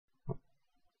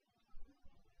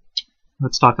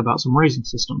Let's talk about some raising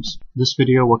systems. This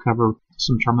video will cover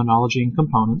some terminology and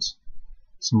components,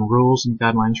 some rules and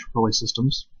guidelines for pulley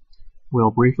systems. We'll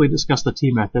briefly discuss the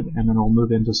T method, and then we'll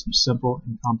move into some simple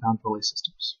and compound pulley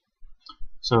systems.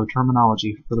 So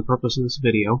terminology. For the purpose of this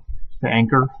video, the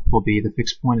anchor will be the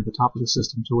fixed point at the top of the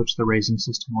system to which the raising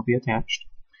system will be attached.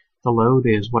 The load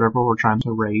is whatever we're trying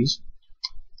to raise.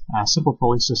 A simple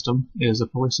pulley system is a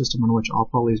pulley system in which all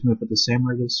pulleys move at the same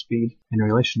rate of speed in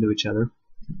relation to each other.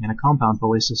 And a compound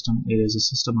pulley system is a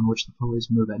system in which the pulleys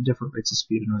move at different rates of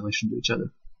speed in relation to each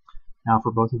other. Now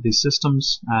for both of these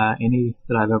systems, any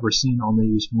that I've ever seen only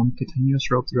use one continuous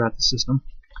rope throughout the system.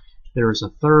 There is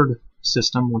a third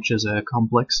system, which is a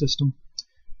complex system,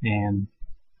 and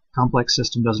complex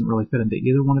system doesn't really fit into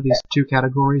either one of these two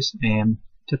categories and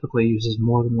typically uses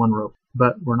more than one rope,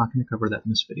 but we're not going to cover that in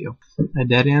this video. A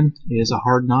dead end is a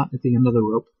hard knot at the end of the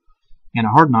rope, and a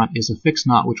hard knot is a fixed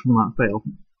knot which will not fail.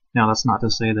 Now that's not to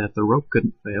say that the rope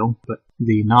couldn't fail, but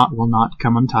the knot will not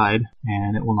come untied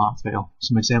and it will not fail.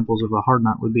 Some examples of a hard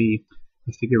knot would be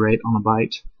a figure 8 on a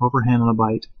bight, overhand on a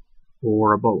bight,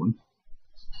 or a bowline.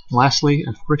 Lastly,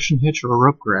 a friction hitch or a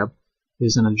rope grab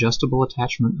is an adjustable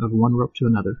attachment of one rope to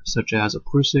another, such as a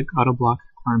Prusik, Autoblock,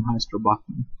 Kleinheist, or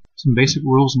Bachmann. Some basic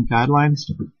rules and guidelines.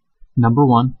 Number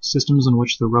 1, systems in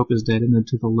which the rope is dead-ended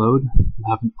to the load will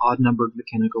have an odd-numbered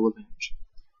mechanical advantage,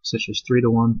 such as 3 to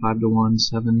 1, 5 to 1,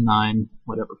 7, 9,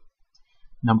 whatever.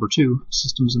 Number 2,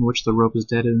 systems in which the rope is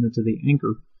dead-ended to the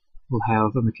anchor will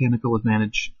have a mechanical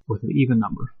advantage with an even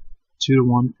number, 2 to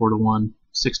 1, 4 to 1,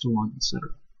 6 to 1, etc.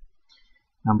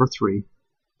 Number 3,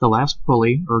 the last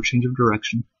pulley or change of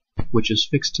direction, which is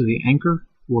fixed to the anchor,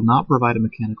 will not provide a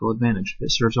mechanical advantage.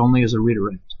 It serves only as a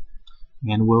redirect,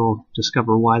 and we'll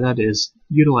discover why that is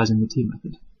utilizing the T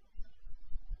method.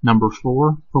 Number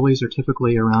 4, pulleys are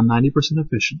typically around 90%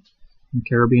 efficient, and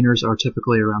carabiners are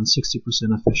typically around 60%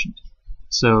 efficient.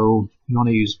 So you want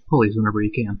to use pulleys whenever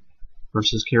you can,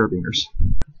 versus carabiners.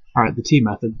 Alright, the T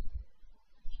method.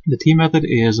 The T method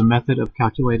is a method of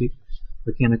calculating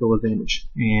mechanical advantage,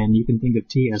 and you can think of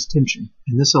T as tension.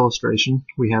 In this illustration,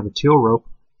 we have a teal rope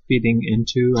feeding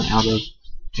into and out of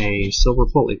a silver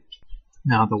pulley.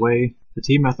 Now the way the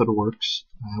T method works,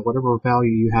 whatever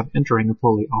value you have entering the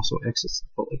pulley also exits the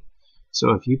pulley.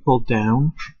 So if you pull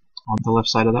down on the left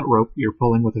side of that rope, you're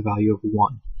pulling with a value of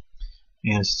 1.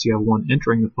 And since you have 1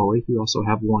 entering the pulley, you also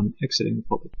have 1 exiting the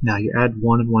pulley. Now you add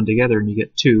 1 and 1 together and you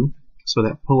get 2, so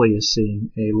that pulley is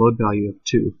seeing a load value of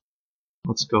 2.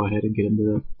 Let's go ahead and get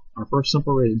into our first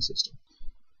simple raising system.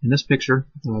 In this picture,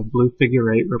 the blue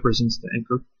figure 8 represents the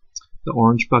anchor. The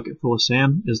orange bucket full of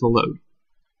sand is the load.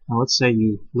 Now let's say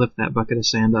you lift that bucket of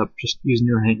sand up just using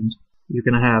your hand. You're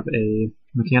going to have a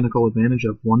mechanical advantage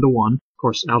of 1 to 1. Of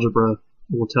course, algebra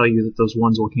will tell you that those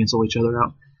 1s will cancel each other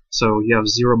out, so you have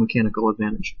 0 mechanical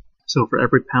advantage. So for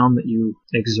every pound that you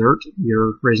exert,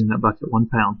 you're raising that bucket 1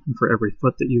 pound. And for every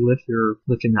foot that you lift, you're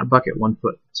lifting that bucket 1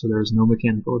 foot. So there's no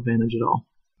mechanical advantage at all.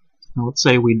 Now let's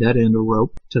say we dead end a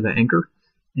rope to the anchor,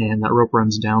 and that rope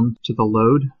runs down to the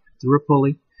load through a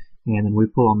pulley, and then we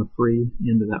pull on the free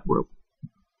end of that rope.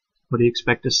 What do you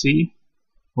expect to see?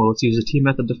 Well, let's use the T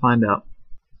method to find out.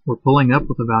 We're pulling up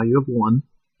with a value of 1,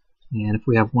 and if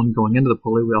we have 1 going into the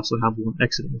pulley, we also have 1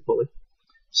 exiting the pulley.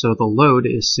 So the load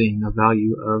is seeing a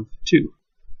value of 2.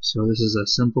 So this is a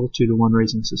simple 2 to 1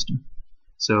 raising system.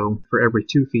 So for every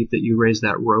 2 feet that you raise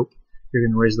that rope, you're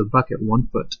going to raise the bucket 1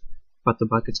 foot, but the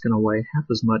bucket's going to weigh half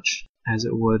as much as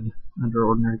it would under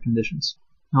ordinary conditions.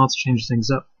 Now let's change things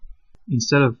up.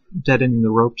 Instead of dead-ending the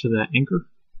rope to the anchor,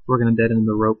 we're going to dead-end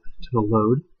the rope to the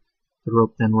load. The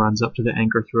rope then runs up to the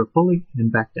anchor through a pulley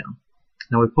and back down.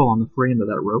 Now we pull on the free end of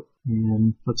that rope,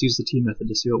 and let's use the T method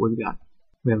to see what we've got.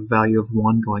 We have a value of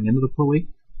 1 going into the pulley,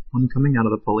 1 coming out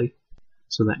of the pulley.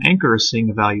 So the anchor is seeing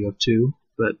a value of 2,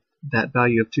 but that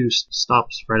value of 2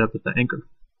 stops right up at the anchor.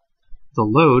 The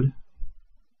load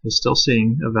is still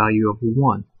seeing a value of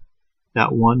 1.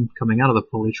 That 1 coming out of the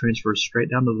pulley transfers straight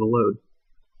down to the load.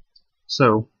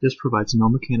 So this provides no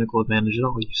mechanical advantage at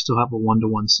all. You still have a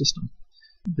 1-to-1 system.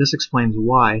 This explains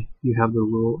why you have the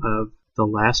rule of the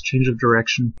last change of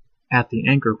direction at the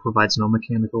anchor provides no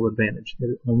mechanical advantage.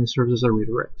 It only serves as a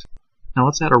redirect. Now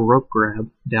let's add a rope grab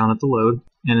down at the load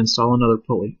and install another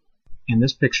pulley. In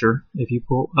this picture, if you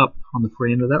pull up on the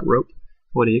free end of that rope,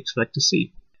 what do you expect to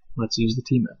see? Let's use the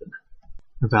T method.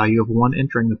 A value of 1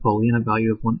 entering the pulley and a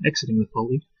value of 1 exiting the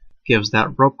pulley gives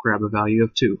that rope grab a value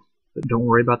of 2. But don't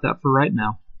worry about that for right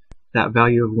now. That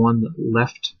value of 1 that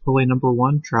left pulley number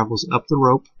 1 travels up the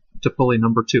rope to pulley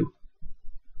number 2.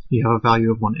 You have a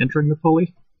value of 1 entering the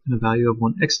pulley and a value of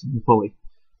 1 exiting the pulley.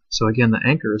 So again, the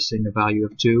anchor is seeing a value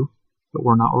of 2, but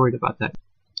we're not worried about that.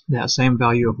 That same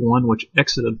value of 1 which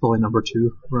exited pulley number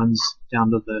 2 runs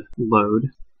down to the load.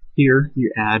 Here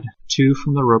you add 2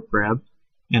 from the rope grab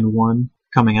and 1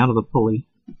 coming out of the pulley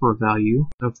for a value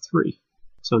of 3.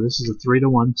 So this is a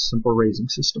 3-to-1 simple raising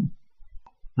system.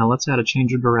 Now let's add a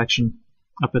change of direction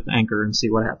up at the anchor and see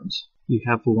what happens. You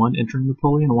have 1 entering the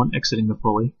pulley and 1 exiting the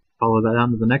pulley. Follow that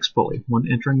down to the next pulley, 1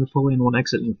 entering the pulley and 1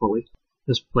 exiting the pulley.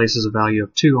 This places a value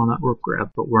of 2 on that rope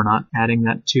grab, but we're not adding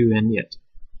that 2 in yet.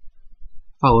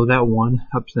 Follow that 1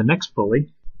 up to the next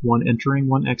pulley, 1 entering,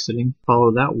 1 exiting.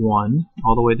 Follow that 1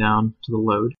 all the way down to the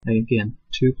load. And again,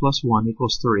 2 plus 1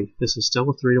 equals 3. This is still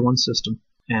a 3-to-1 system.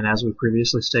 And as we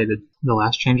previously stated, the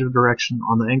last change of direction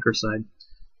on the anchor side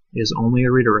is only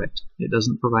a redirect. It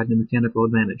doesn't provide any mechanical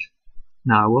advantage.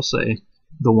 Now I will say,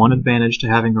 the one advantage to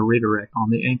having a redirect on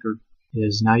the anchor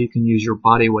is now you can use your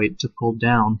body weight to pull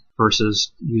down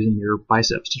versus using your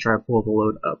biceps to try to pull the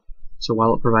load up. So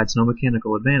while it provides no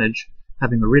mechanical advantage,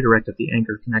 having a redirect at the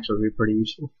anchor can actually be pretty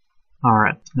useful.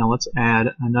 Alright, now let's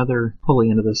add another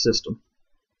pulley into the system.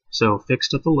 So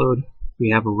fixed at the load, we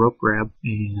have a rope grab,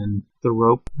 and the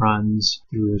rope runs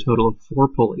through a total of 4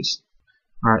 pulleys.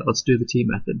 Alright, let's do the T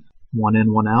method. 1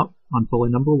 in, 1 out on pulley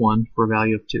number 1 for a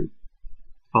value of 2.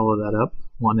 Follow that up,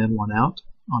 1 in, 1 out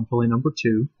on pulley number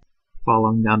 2,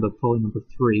 following down to pulley number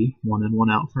 3, 1 in, 1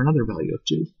 out for another value of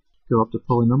 2. Go up to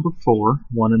pulley number 4,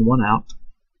 1 in, 1 out.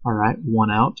 Alright,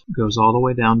 1 out goes all the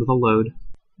way down to the load,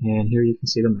 and here you can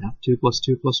see the math. 2 plus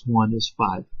 2 plus 1 is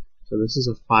 5. So this is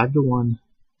a 5-to-1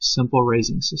 simple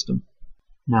raising system.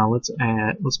 Now let's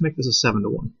make this a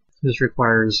 7-to-1. This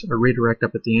requires a redirect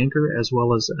up at the anchor as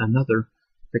well as another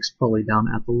fixed pulley down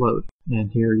at the load. And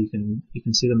here you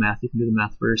can see the math. You can do the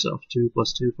math for yourself. 2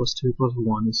 plus 2 plus 2 plus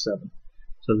 1 is 7.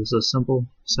 So this is a simple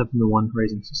 7-to-1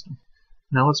 raising system.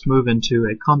 Now let's move into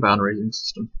a compound raising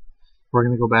system. We're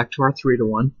going to go back to our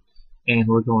 3-to-1, and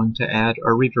we're going to add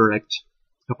a redirect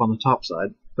up on the top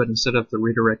side. But instead of the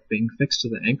redirect being fixed to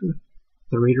the anchor,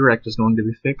 the redirect is going to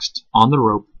be fixed on the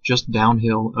rope just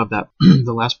downhill of that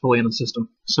the last pulley in the system.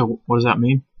 So what does that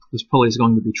mean? This pulley is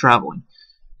going to be traveling,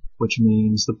 which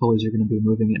means the pulleys are going to be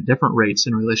moving at different rates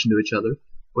in relation to each other,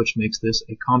 which makes this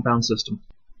a compound system.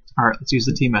 Alright, let's use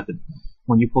the T method.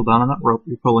 When you pull down on that rope,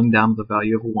 you're pulling down the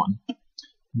value of 1.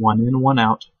 1 in, 1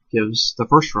 out gives the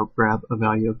first rope grab a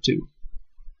value of 2.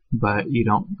 But you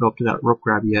don't go up to that rope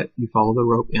grab yet, you follow the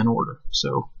rope in order.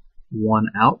 So 1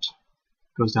 out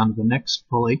goes down to the next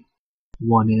pulley.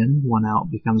 1 in, 1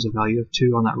 out becomes a value of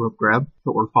 2 on that rope grab,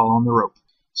 but we're following the rope.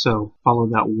 So follow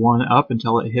that 1 up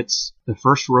until it hits the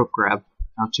first rope grab.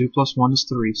 Now 2 plus 1 is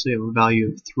 3, so you have a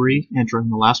value of 3 entering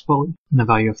the last pulley, and a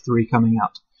value of 3 coming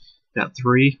out. That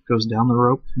 3 goes down the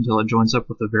rope until it joins up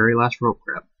with the very last rope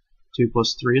grab. 2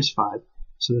 plus 3 is 5,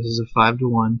 so this is a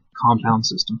 5-to-1 compound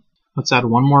system. Let's add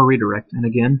one more redirect, and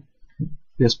again,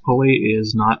 this pulley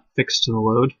is not fixed to the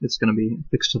load, it's going to be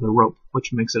fixed to the rope,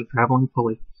 which makes it a traveling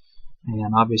pulley.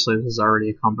 And obviously this is already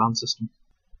a compound system.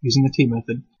 Using the T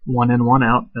method, 1 in, 1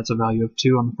 out, that's a value of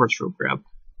 2 on the first rope grab.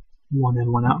 1 in,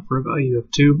 1 out for a value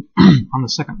of 2 on the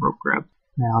second rope grab.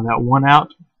 Now that 1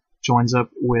 out joins up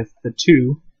with the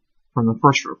 2 from the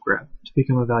first rope grab to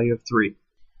become a value of 3.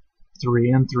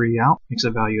 3 in, 3 out makes a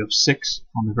value of 6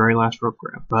 on the very last rope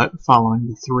grab. But following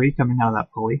the 3 coming out of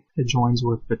that pulley, it joins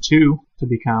with the 2 to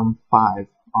become 5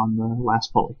 on the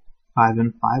last pulley. 5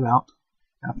 in, 5 out.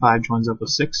 That 5 joins up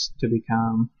with 6 to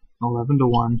become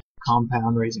 11-to-1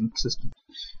 compound raising system.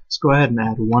 Let's go ahead and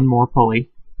add one more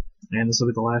pulley, and this will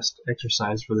be the last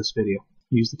exercise for this video.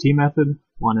 Use the T method.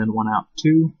 1 in, 1 out,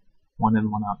 2. 1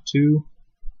 in, 1 out, 2.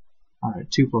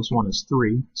 Alright, 2 plus 1 is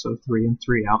 3, so 3 in,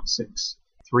 3 out, 6.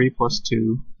 3 plus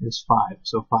 2 is 5,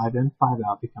 so 5 in, 5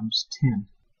 out becomes 10.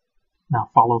 Now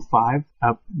follow 5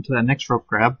 up to that next rope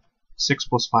grab. 6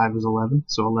 plus 5 is 11,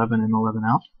 so 11 in, 11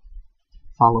 out.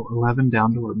 Follow 11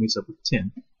 down to where it meets up with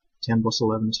 10. 10 plus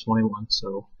 11 is 21,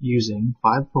 so using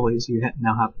 5 pulleys you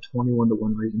now have a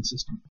 21-to-1 raising system.